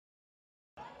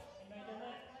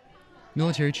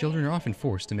Military children are often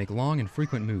forced to make long and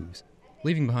frequent moves,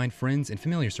 leaving behind friends and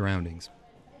familiar surroundings.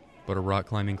 But a rock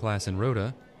climbing class in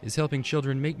Rota is helping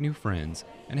children make new friends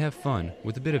and have fun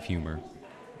with a bit of humor.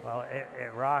 Well,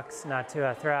 it rocks, not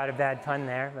to throw out a bad pun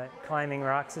there, but Climbing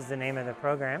Rocks is the name of the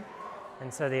program.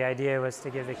 And so the idea was to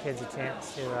give the kids a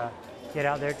chance to get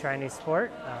out there, try a new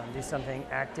sport, do something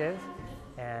active,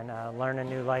 and learn a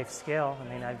new life skill.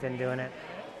 I mean, I've been doing it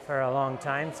for a long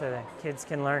time, so the kids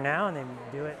can learn now and they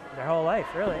do it their whole life,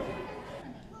 really.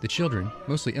 The children,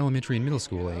 mostly elementary and middle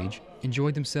school age,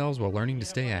 enjoyed themselves while learning to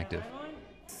stay active.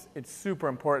 It's super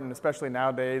important, especially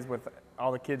nowadays with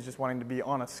all the kids just wanting to be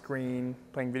on a screen,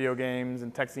 playing video games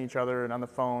and texting each other and on the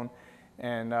phone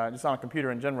and just on a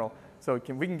computer in general. So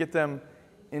we can get them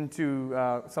into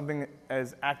something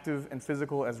as active and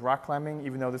physical as rock climbing,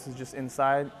 even though this is just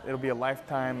inside. It'll be a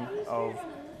lifetime of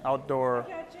outdoor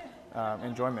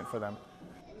enjoyment for them.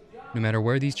 No matter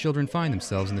where these children find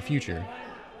themselves in the future,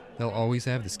 they'll always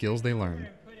have the skills they learned.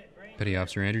 Petty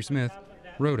Officer Andrew Smith,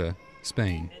 Rota,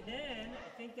 Spain.